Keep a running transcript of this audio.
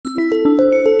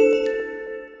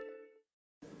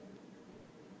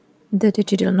The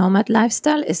digital nomad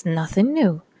lifestyle is nothing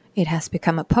new. It has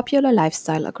become a popular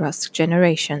lifestyle across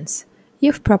generations.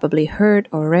 You've probably heard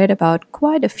or read about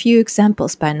quite a few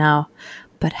examples by now,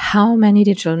 but how many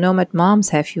digital nomad moms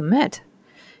have you met?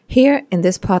 Here in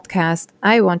this podcast,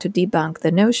 I want to debunk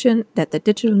the notion that the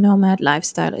digital nomad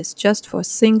lifestyle is just for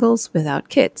singles without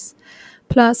kids.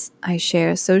 Plus, I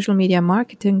share social media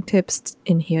marketing tips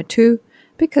in here too,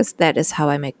 because that is how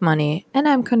I make money, and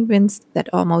I'm convinced that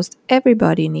almost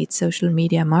everybody needs social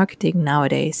media marketing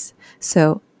nowadays.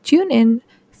 So, tune in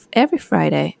every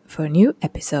Friday for a new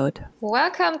episode.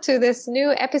 Welcome to this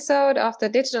new episode of the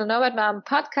Digital Nomad Mom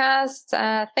podcast.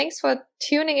 Thanks for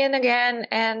tuning in again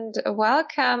and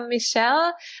welcome,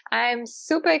 Michelle. I'm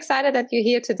super excited that you're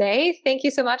here today. Thank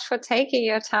you so much for taking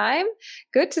your time.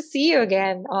 Good to see you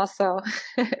again also.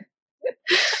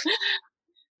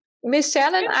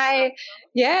 Michelle and I,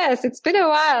 yes, it's been a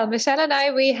while. Michelle and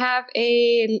I, we have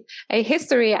a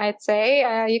history, I'd say.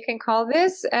 You can call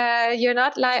this. You're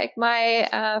not like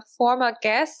my former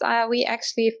guests. We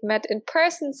actually met in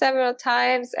person several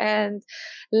times, and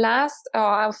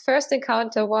our first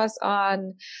encounter was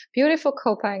on beautiful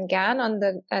Koh Phangan on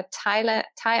the Thai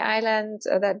island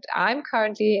that I'm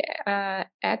currently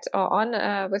at or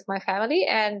on with my family,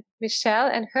 and Michelle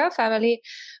and her family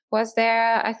was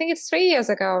there, I think it's 3 years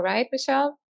ago, right,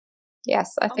 Michelle?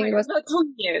 Yes, I think it was. No,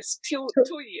 2 years. Two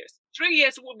years. 3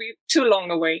 years will be too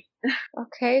long away.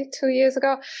 Okay, 2 years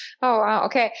ago. Oh, wow.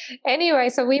 Okay. Anyway,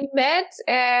 so we met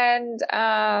and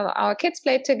our kids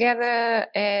played together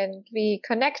and we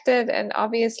connected and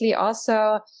obviously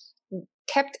also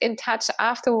kept in touch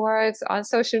afterwards on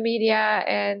social media,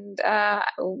 and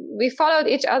we followed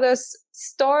each other's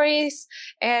stories,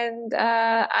 and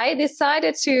I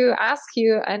decided to ask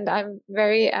you, and I'm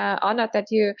very honored that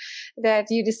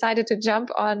you decided to jump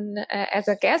on as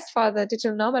a guest for the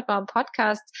Digital Nomad Mom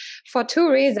podcast for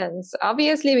two reasons.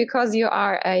 Obviously because you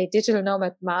are a digital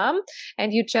nomad mom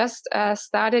and you just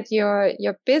started your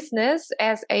business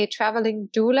as a traveling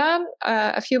doula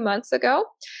a few months ago.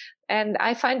 And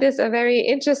I find this a very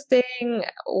interesting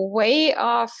way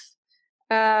of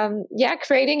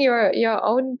creating your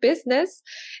own business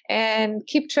and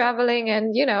keep traveling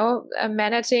and,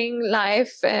 managing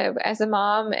life as a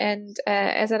mom and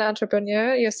as an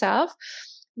entrepreneur yourself.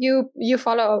 You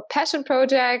follow a passion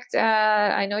project.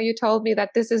 I know you told me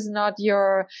that this is not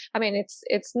your, I mean,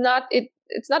 it's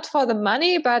not for the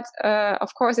money, but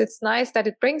of course it's nice that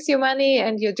it brings you money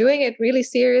and you're doing it really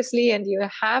seriously and you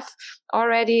have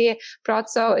already brought,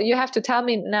 so you have to tell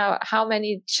me now how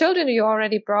many children you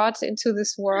already brought into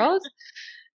this world.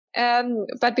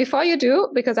 But before you do,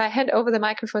 because I hand over the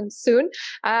microphone soon,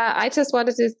 I just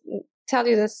wanted to tell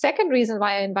you the second reason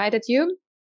why I invited you,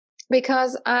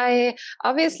 because I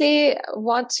obviously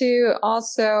want to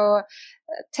also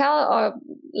tell or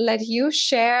let you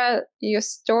share your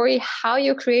story, how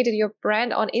you created your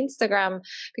brand on Instagram,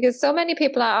 because so many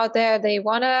people are out there, they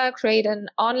want to create an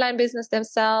online business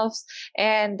themselves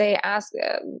and they ask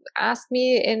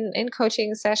me in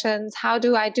coaching sessions, how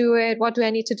do I do it? What do I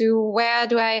need to do? Where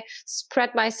do I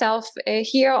spread myself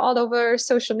here all over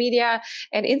social media?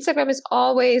 And Instagram is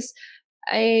always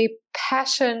a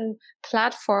passion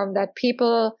platform that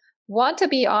people want to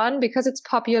be on because it's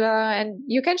popular and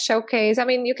you can showcase. I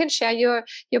mean, you can share your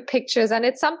pictures and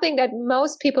it's something that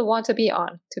most people want to be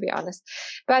on, to be honest,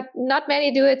 but not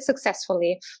many do it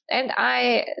successfully. And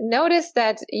I noticed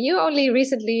that you only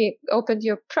recently opened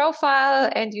your profile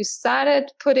and you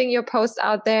started putting your posts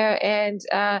out there, and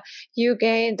you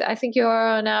gained, I think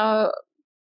you're now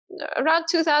around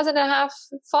 2,500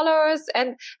 followers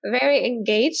and very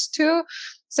engaged too.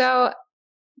 So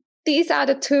these are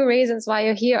the two reasons why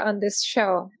you're here on this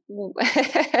show,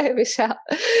 Michelle.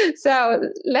 So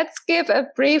let's give a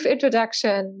brief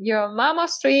introduction. You're a mom of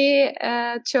three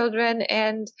children,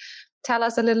 and tell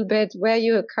us a little bit where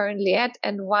you're currently at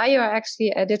and why you're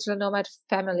actually a digital nomad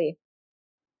family.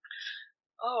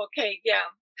 Oh, okay. Yeah.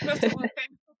 First of all,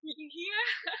 thanks for being here.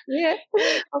 Yeah,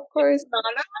 of course.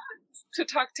 To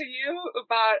talk to you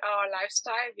about our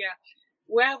lifestyle. Yeah.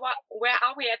 Where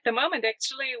are we at the moment?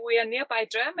 Actually, we are nearby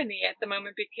Germany at the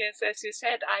moment because, as you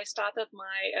said, I started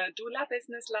my doula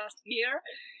business last year,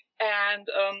 and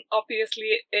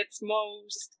obviously it's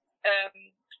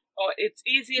it's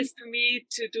easiest for me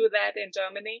to do that in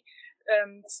Germany.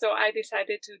 So I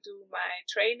decided to do my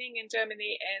training in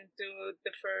Germany and do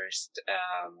the first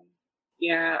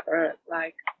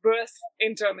birth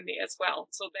in Germany as well.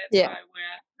 So that's why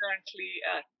we're currently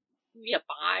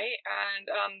nearby, and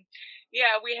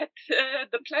we had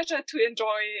the pleasure to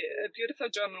enjoy a beautiful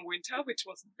German winter, which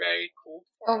was very cold.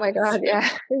 Oh my God, yeah,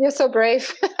 you're so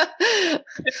brave.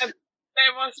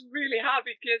 It was really hard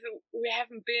because we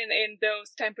haven't been in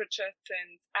those temperatures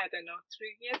since, I don't know,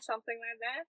 3 years, something like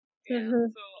that. Yeah.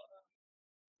 Mhm. So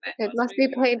that It was must be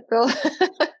really. painful.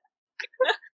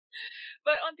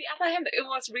 But on the other hand, it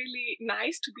was really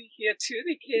nice to be here too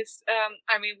because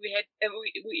I mean we had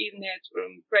we even had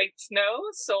great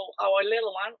snow. So our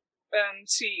little one,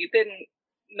 she didn't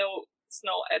know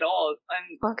snow at all,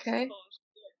 and Okay. so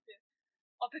she had the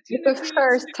It's the opportunity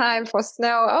first to. time for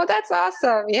snow. Oh, that's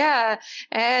awesome. Yeah.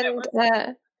 That And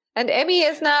was and Emmy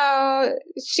is now,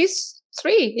 she's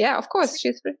 3. Yeah, of course,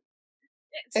 she's 3.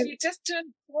 she just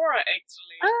turned 4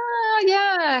 actually. Ah,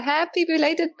 yeah. Happy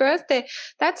belated birthday.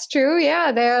 That's true.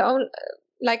 Yeah. They're all,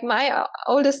 like my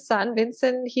oldest son,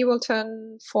 Vincent, he will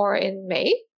turn 4 in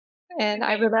May. And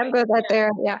I May, right? remember that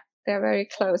Yeah. they're very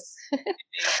close.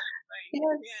 Right.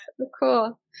 Yes. Yeah. So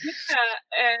cool. Yeah.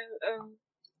 And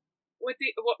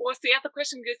what was the other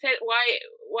question you said?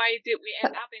 Why did we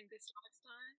end up in this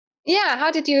lifestyle? Yeah.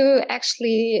 How did you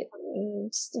actually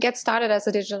get started as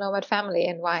a digital nomad family,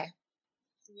 and why?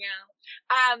 Yeah.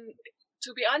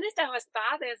 To be honest, our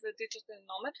start as a digital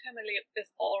nomad family is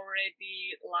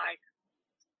already like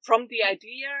from the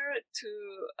idea to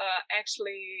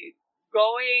actually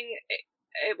going.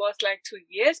 It was like 2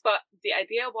 years, but the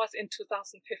idea was in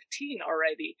 2015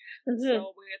 already. Mm-hmm.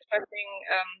 So we are traveling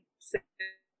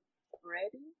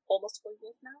already almost 4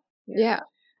 years now. Yeah.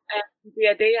 And the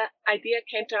idea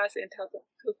came to us in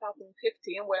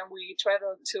 2015 when we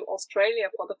traveled to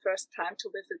Australia for the first time to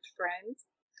visit friends.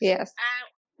 Yes. And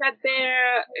sat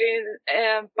there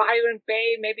in Byron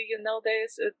Bay. Maybe you know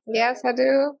this. Yes, I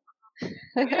do.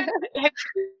 Yeah.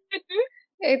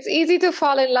 It's easy to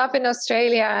fall in love in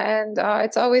Australia, and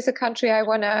it's always a country I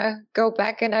want to go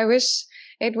back. And I wish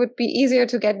it would be easier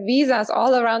to get visas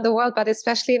all around the world, but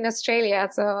especially in Australia.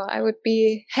 So I would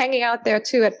be hanging out there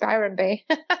too at Byron Bay.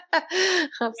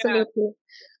 Absolutely.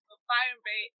 Yeah. Byron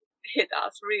Bay hit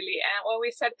us really. And when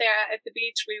we sat there at the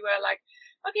beach, we were like,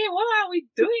 okay, what are we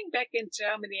doing back in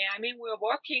Germany? I mean, we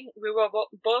were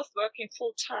both working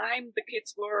full time. The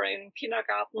kids were in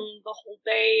kindergarten the whole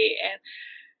day. And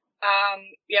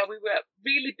yeah, we were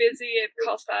really busy. It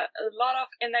cost a lot of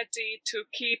energy to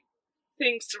keep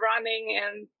things running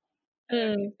and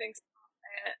keep things.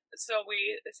 So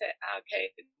we said,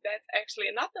 okay, that's actually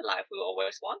not the life we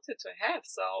always wanted to have.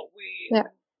 So we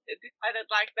decided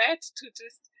like that to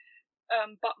just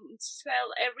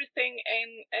sell everything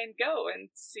and go and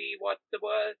see what the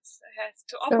world has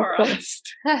to offer us.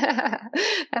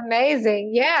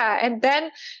 Amazing. Yeah. And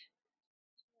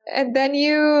then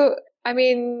you, I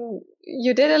mean,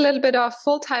 you did a little bit of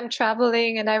full-time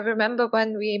traveling. And I remember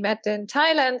when we met in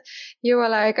Thailand, you were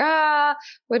like,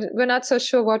 we're not so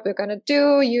sure what we're going to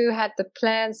do. You had the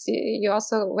plans. You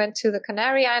also went to the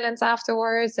Canary Islands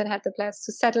afterwards and had the plans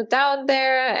to settle down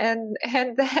there. And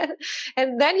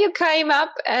then you came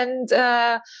up, and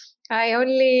I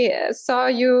only saw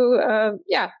you,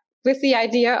 with the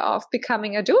idea of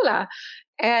becoming a doula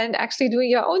and actually doing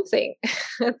your own thing.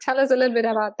 Tell us a little bit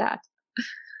about that.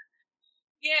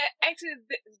 Yeah, actually,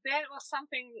 that was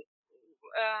something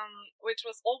which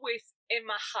was always in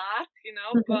my heart, you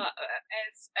know. Mm-hmm. But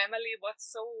as Emily was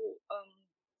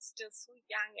still so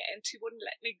young, and she wouldn't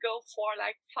let me go for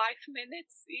like 5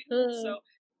 minutes even. So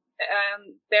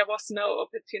there was no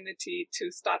opportunity to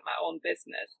start my own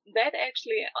business. That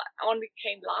actually only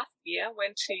came last year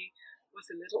when she was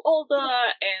a little older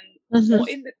and more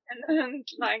independent, and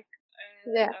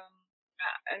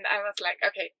I was like,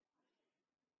 okay,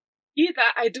 either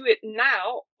I do it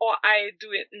now or I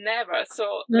do it never.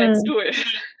 So let's do it.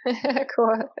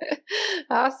 Cool.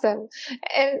 Awesome.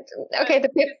 And okay,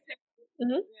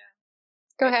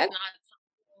 go ahead. It's not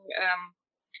something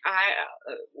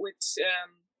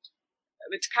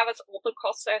which covers all the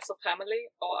costs as a family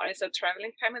or as a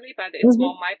traveling family, but it's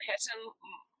more my passion.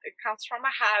 It comes from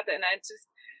my heart, and I just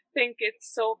think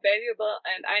it's so valuable,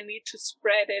 and I need to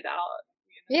spread it out.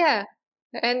 You know? Yeah.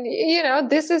 And, you know,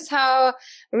 this is how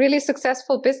really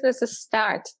successful businesses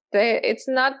start. It's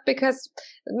not because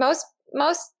most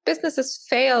businesses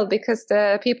fail because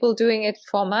the people doing it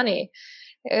for money.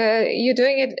 You're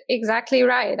doing it exactly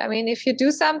right. I mean, if you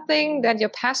do something that you're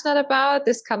passionate about,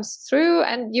 this comes through,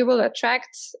 and you will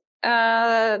attract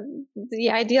the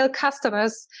ideal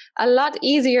customers a lot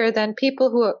easier than people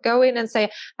who go in and say,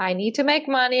 I need to make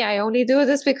money. I only do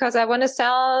this because I want to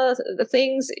sell the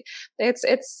things. It's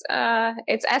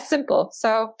as simple.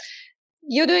 So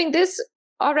you're doing this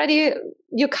already,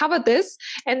 you covered this,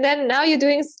 and then now you're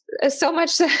doing so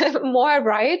much more,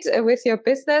 right, with your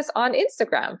business on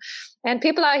Instagram. And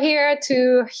people are here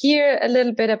to hear a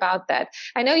little bit about that.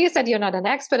 I know you said you're not an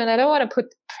expert, and I don't want to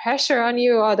put pressure on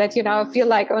you, or that, feel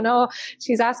like, oh no,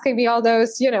 she's asking me all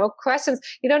those, questions.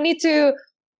 You don't need to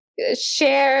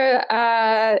share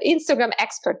Instagram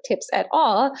expert tips at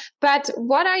all. But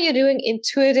what are you doing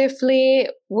intuitively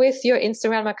with your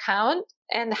Instagram account?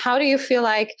 And how do you feel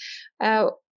like,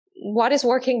 what is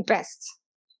working best?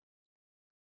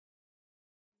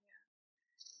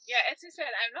 Yeah, as you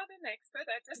said, I'm not an expert.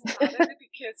 I just started it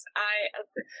because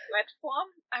the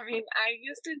platform, I mean, I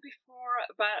used it before,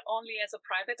 but only as a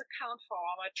private account for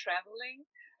our traveling,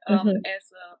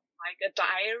 as a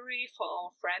diary for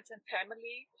our friends and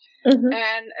family. And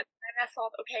then I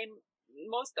thought, okay,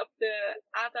 most of the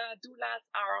other doulas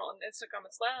are on Instagram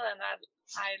as well, and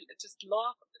I just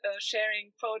love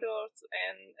sharing photos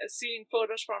and seeing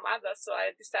photos from others, so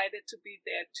I decided to be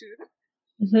there too.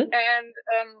 And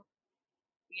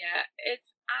yeah,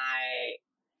 I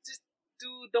just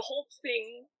do the whole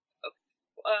thing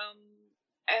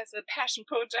as a passion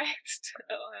project.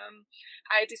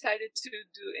 I decided to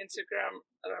do Instagram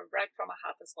right from my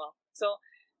heart as well. So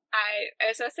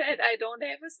as I said, I don't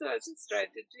have a certain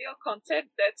strategy or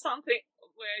concept. That's something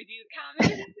where you come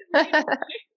in.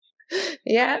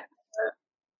 Yeah. But,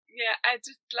 yeah, I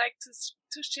just like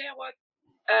to share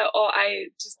I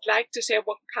just like to share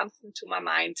what comes into my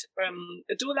mind,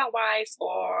 doula-wise,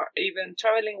 or even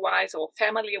traveling-wise, or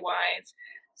family-wise.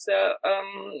 So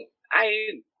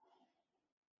I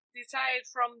decide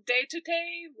from day to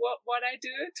day what I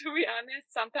do. To be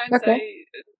honest, sometimes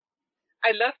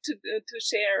I love to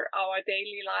share our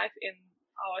daily life in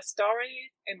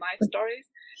my stories,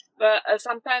 but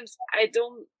sometimes I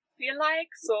don't feel like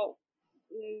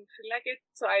it,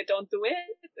 so I don't do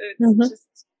it. It's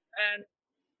just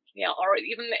yeah, or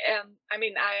even I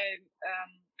mean,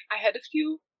 I had a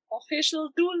few official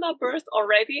doula births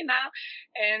already now,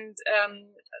 and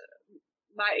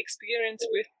my experience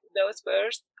with those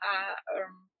births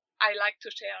I like to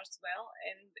share as well.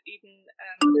 And even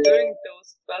during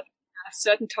those births,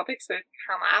 certain topics that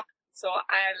come up, so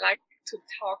I like to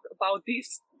talk about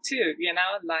these too,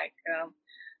 like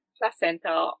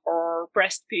placenta or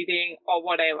breastfeeding or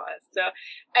whatever. So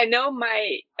I know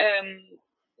my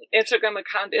Instagram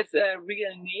account is a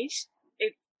real niche.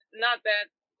 It's not that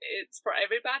it's for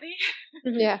everybody.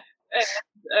 Yeah.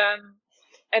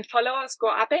 And followers go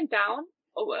up and down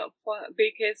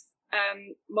because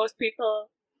most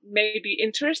people may be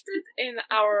interested in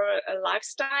our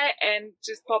lifestyle and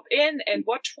just pop in and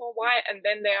watch for a while, and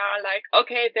then they are like,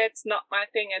 okay, that's not my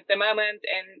thing at the moment,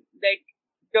 and they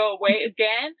go away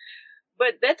again.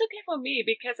 But that's okay for me,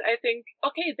 because I think,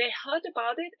 okay, they heard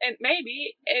about it, and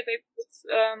maybe if it's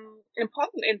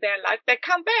important in their life, they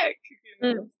come back.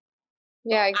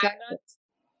 Yeah, so exactly.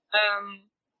 I'm not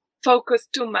focus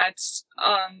too much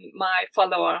on my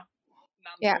follower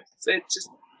numbers. Yeah. So it's just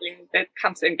something that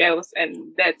comes and goes,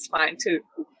 and that's fine too.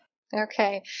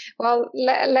 Okay. Well,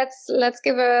 let's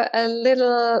give a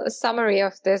little summary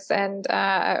of this and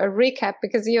a recap,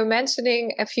 because you're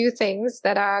mentioning a few things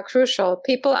that are crucial.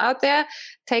 People out there,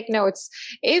 take notes.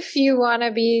 If you want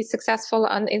to be successful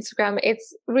on Instagram,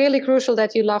 it's really crucial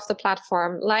that you love the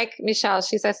platform. Like Michelle,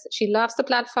 she says she loves the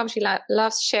platform. She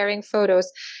loves sharing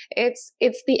photos. It's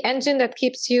the engine that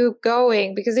keeps you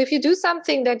going, because if you do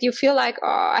something that you feel like, oh,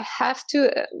 I have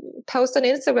to post on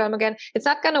Instagram again, it's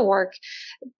not going to work.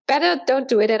 Better don't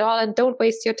do it at all, and don't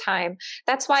waste your time.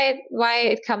 That's why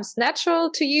it comes natural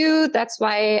to you. That's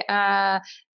why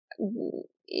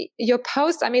your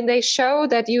posts, I mean, they show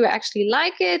that you actually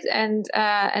like it, and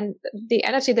the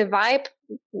energy, the vibe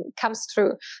comes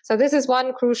through. So this is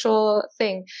one crucial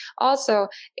thing. Also,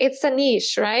 it's a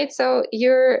niche, right? So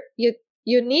you're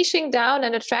niching down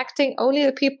and attracting only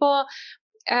the people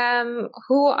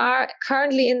who are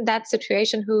currently in that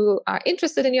situation, who are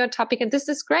interested in your topic. And this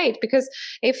is great, because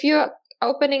if you're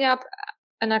opening up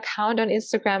an account on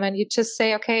Instagram and you just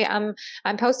say, okay, I'm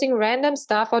posting random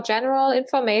stuff or general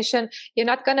information, you're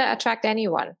not going to attract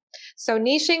anyone. So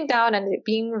niching down and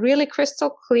being really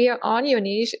crystal clear on your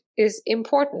niche is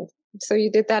important. So you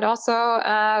did that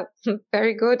also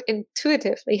very good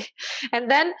intuitively. And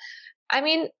then, I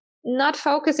mean, not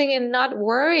focusing and not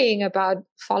worrying about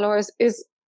followers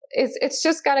it's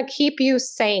just gonna keep you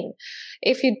sane.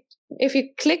 If you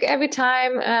click every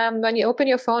time when you open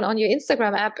your phone on your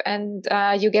Instagram app, and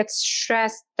you get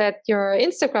stressed that your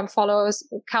Instagram followers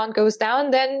count goes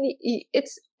down, then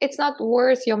it's not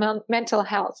worth your mental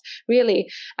health,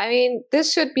 really. I mean,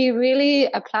 this should be really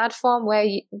a platform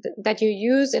that you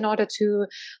use in order to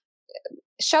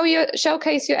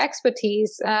showcase your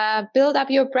expertise, build up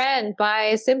your brand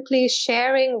by simply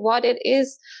sharing what it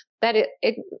is that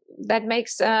that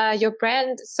makes your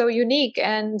brand so unique.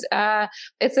 And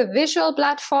it's a visual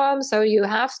platform, so you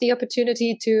have the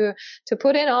opportunity to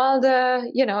put in all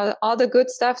the good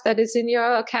stuff that is in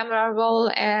your camera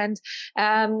roll, and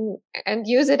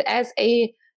use it as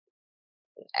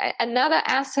another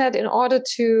asset in order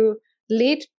to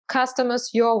lead customers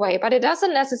your way. But it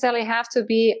doesn't necessarily have to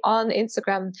be on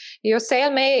Instagram. Your sale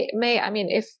may, I mean,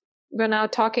 if we're now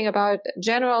talking about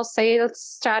general sales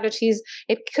strategies,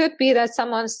 it could be that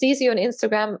someone sees you on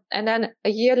Instagram and then a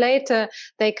year later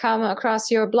they come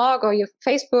across your blog or your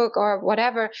Facebook or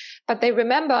whatever, but they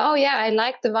remember, oh yeah, I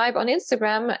like the vibe on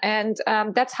Instagram. And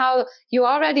that's how you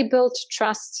already built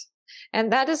trust. And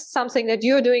that is something that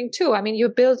you're doing too. I mean, you're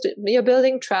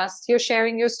building trust. You're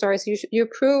sharing your stories. You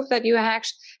prove that you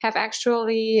have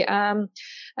actually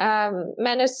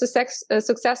managed a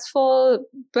successful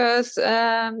birth,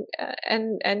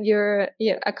 and you're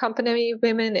accompanying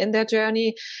women in their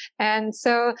journey. And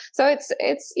so it's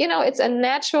it's a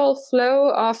natural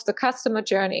flow of the customer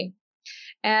journey.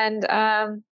 And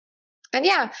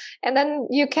yeah, and then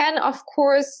you can, of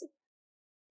course,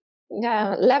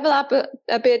 level up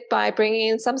a bit by bringing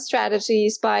in some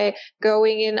strategies, by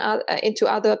going into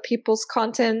other people's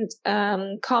content,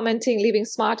 commenting, leaving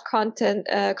smart content,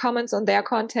 comments on their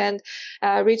content,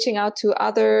 reaching out to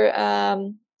other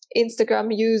Instagram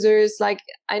users. Like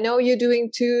I know you're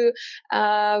doing too,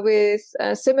 with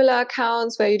similar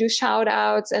accounts where you do shout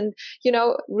outs and,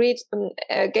 reach,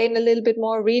 gain a little bit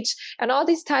more reach and all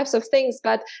these types of things.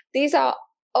 But these are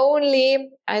only,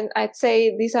 and I'd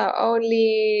say these are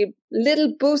only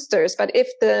little boosters, but if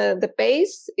the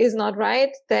base is not right,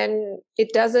 then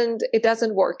it doesn't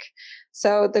work.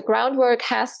 So the groundwork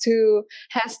has to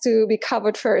be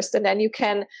covered first, and then you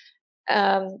can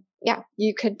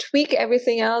tweak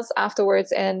everything else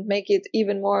afterwards and make it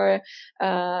even more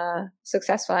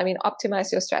successful. I mean, optimize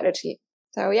your strategy.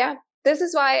 So yeah, this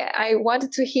is why I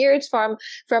wanted to hear it from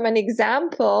an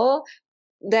example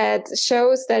that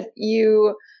shows that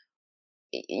you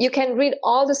can read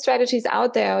all the strategies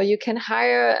out there, or you can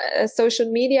hire a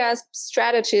social media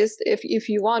strategist if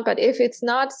you want. But if it's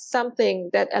not something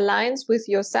that aligns with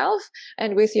yourself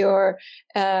and with your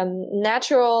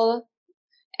natural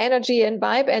energy and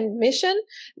vibe and mission,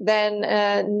 then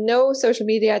no social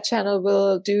media channel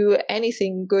will do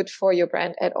anything good for your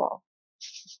brand at all.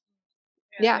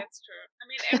 Yeah, that's true. I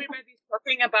mean, everybody's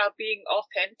talking about being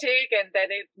authentic and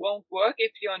that it won't work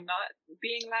if you're not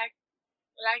being like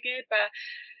it, but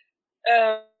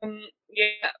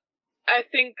I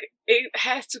think it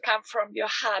has to come from your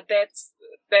heart. That's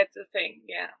the thing.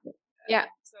 Yeah.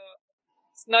 So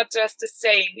it's not just a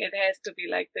saying, it has to be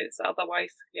like this,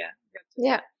 otherwise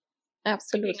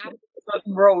absolutely a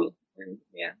certain role. And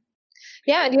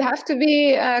you have to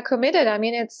be committed. I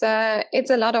mean, it's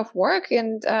a lot of work,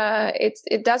 and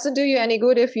it doesn't do you any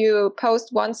good if you post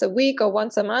once a week or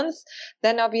once a month.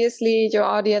 Then obviously your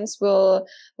audience will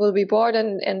be bored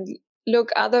and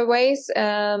look other ways.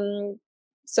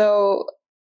 So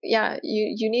yeah,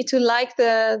 you need to like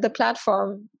the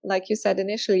platform, like you said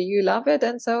initially. You love it,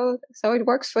 and so it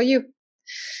works for you.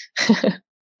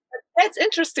 That's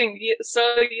interesting. So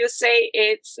you say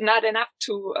it's not enough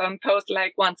to post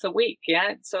like once a week,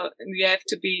 yeah? So you have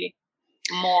to be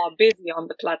more busy on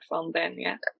the platform then,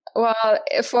 yeah? Well,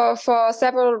 for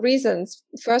several reasons.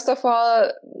 First of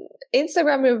all,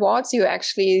 Instagram rewards you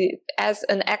actually as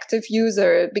an active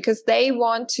user, because they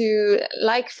want to,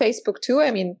 like Facebook too.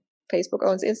 I mean, Facebook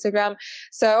owns Instagram.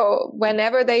 So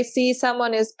whenever they see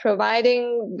someone is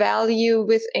providing value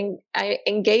with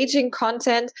engaging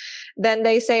content, then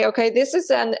they say, okay, this is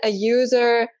a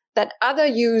user that other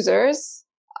users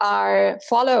are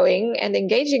following and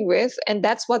engaging with, and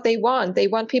that's what they want. They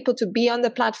want people to be on the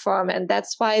platform, and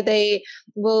that's why they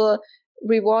will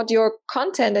reward your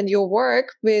content and your work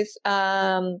with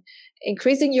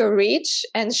increasing your reach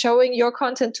and showing your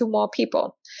content to more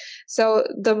people. So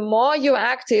the more you're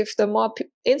active, the more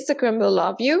Instagram will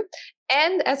love you.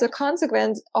 And as a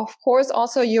consequence, of course,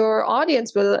 also your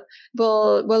audience will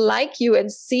like you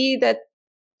and see that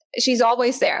she's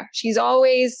always there. She's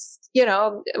always,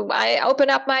 I open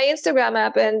up my Instagram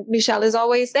app and Michelle is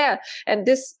always there. And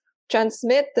this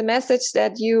transmit the message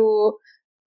that you're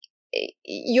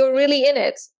really in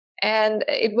it. And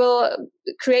it will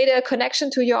create a connection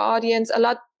to your audience a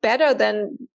lot better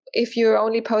than if you're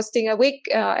only posting a week,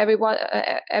 every once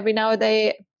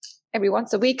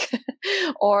a week,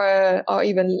 or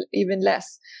even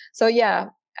less. So yeah,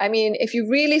 I mean, if you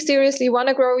really seriously want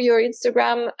to grow your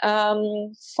Instagram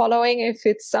following, if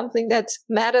it's something that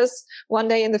matters one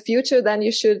day in the future, then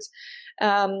you should,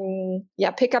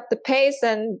 pick up the pace,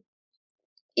 and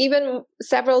even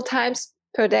several times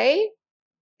per day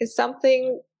is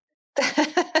something.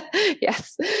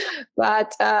 Yes,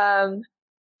 but I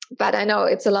know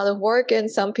it's a lot of work,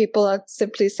 and some people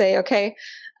simply say, okay,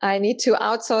 I need to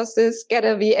outsource this, get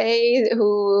a VA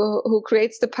who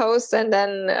creates the posts, and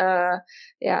then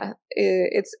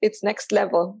it's next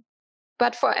level.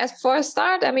 But for a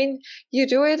start, I mean, you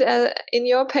do it in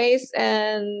your pace,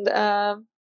 and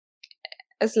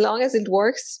as long as it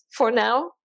works for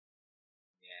now,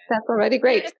 that's already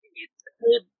great.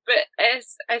 But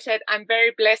as I said, I'm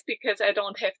very blessed because I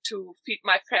don't have to feed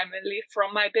my family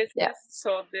from my business. Yeah.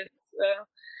 So this,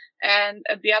 and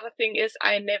the other thing is,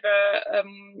 I never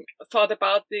thought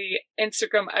about the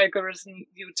Instagram algorithm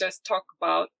you just talked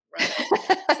about. Right?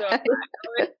 So I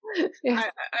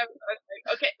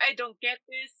don't get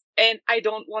this, and I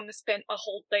don't want to spend a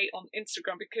whole day on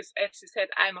Instagram because, as you said,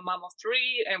 I'm a mom of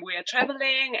 3, and we are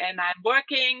traveling, and I'm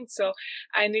working, so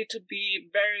I need to be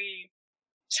very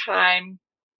time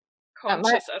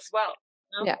conscious as well.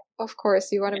 No? Yeah, of course,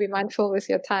 you want to be mindful with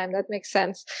your time. That makes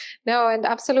sense. No, and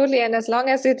absolutely. And as long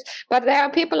as but there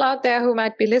are people out there who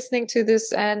might be listening to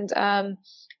this, and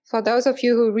for those of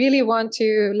you who really want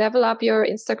to level up your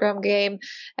Instagram game,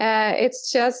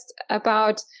 it's just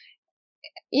about,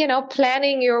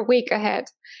 planning your week ahead.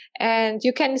 And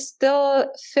you can still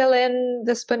fill in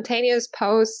the spontaneous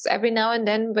posts every now and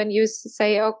then when you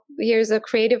say, oh, here's a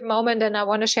creative moment and I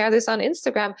want to share this on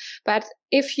Instagram. But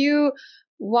if you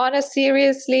want to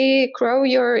seriously grow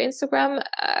your Instagram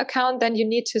account, then you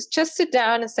need to just sit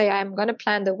down and say, I'm going to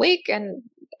plan the week, and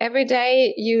every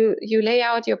day you lay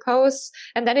out your posts,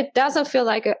 and then it doesn't feel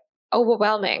like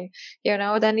overwhelming,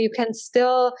 then you can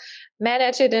still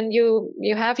manage it, and you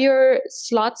have your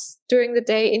slots during the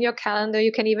day in your calendar.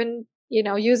 You can even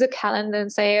use a calendar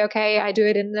and say, okay, I do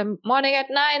it in the morning at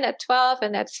 9, at 12,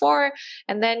 and at 4,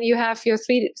 and then you have your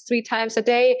three times a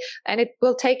day, and it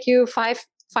will take you 5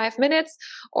 minutes.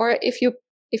 Or if you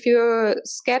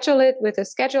schedule it with a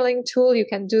scheduling tool, you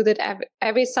can do that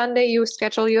every Sunday. You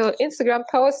schedule your Instagram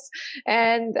posts,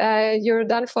 and you're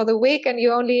done for the week, and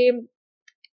you only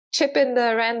chip in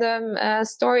the random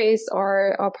stories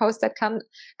or posts that come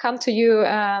to you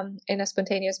in a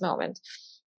spontaneous moment.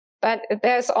 But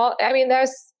there's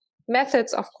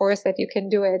methods, of course, that you can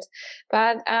do it.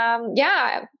 But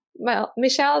well,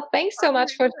 Michelle, thanks so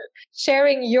much for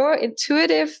sharing your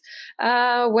intuitive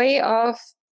way of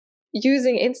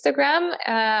using Instagram.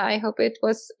 I hope it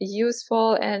was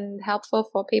useful and helpful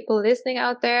for people listening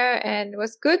out there, and it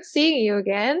was good seeing you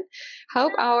again.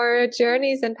 Hope our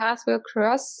journeys and paths will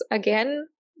cross again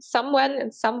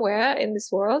somewhere in this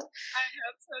world. I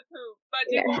hope so too, but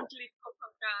you won't leave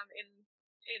Kopangan in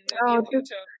the near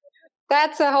future.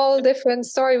 That's a whole different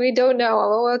story. We don't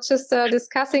know. We're just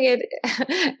discussing it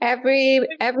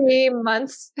every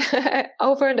month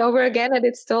over and over again, and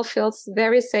it still feels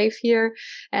very safe here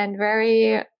and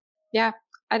very, I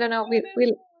don't know.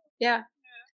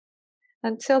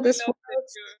 Until this world,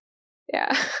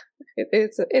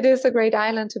 it is a great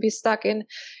island to be stuck in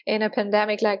a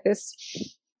pandemic like this,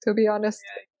 to be honest.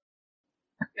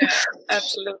 Yeah,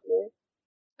 absolutely.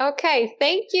 Okay,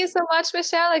 thank you so much,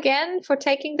 Michelle, again for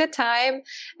taking the time.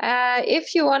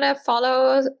 If you want to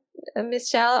follow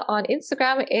Michelle on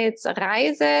Instagram, it's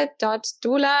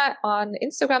reise.doula on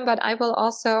Instagram, but I will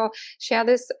also share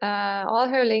this, all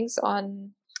her links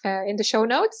in the show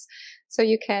notes. So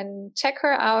you can check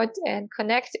her out and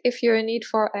connect if you're in need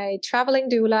for a traveling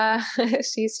doula.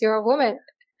 She's your woman.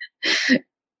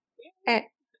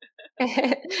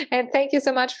 And thank you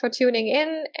so much for tuning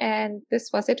in. And this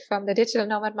was it from the Digital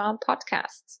Nomad Mom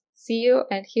podcast. See you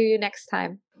and hear you next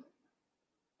time.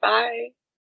 Bye.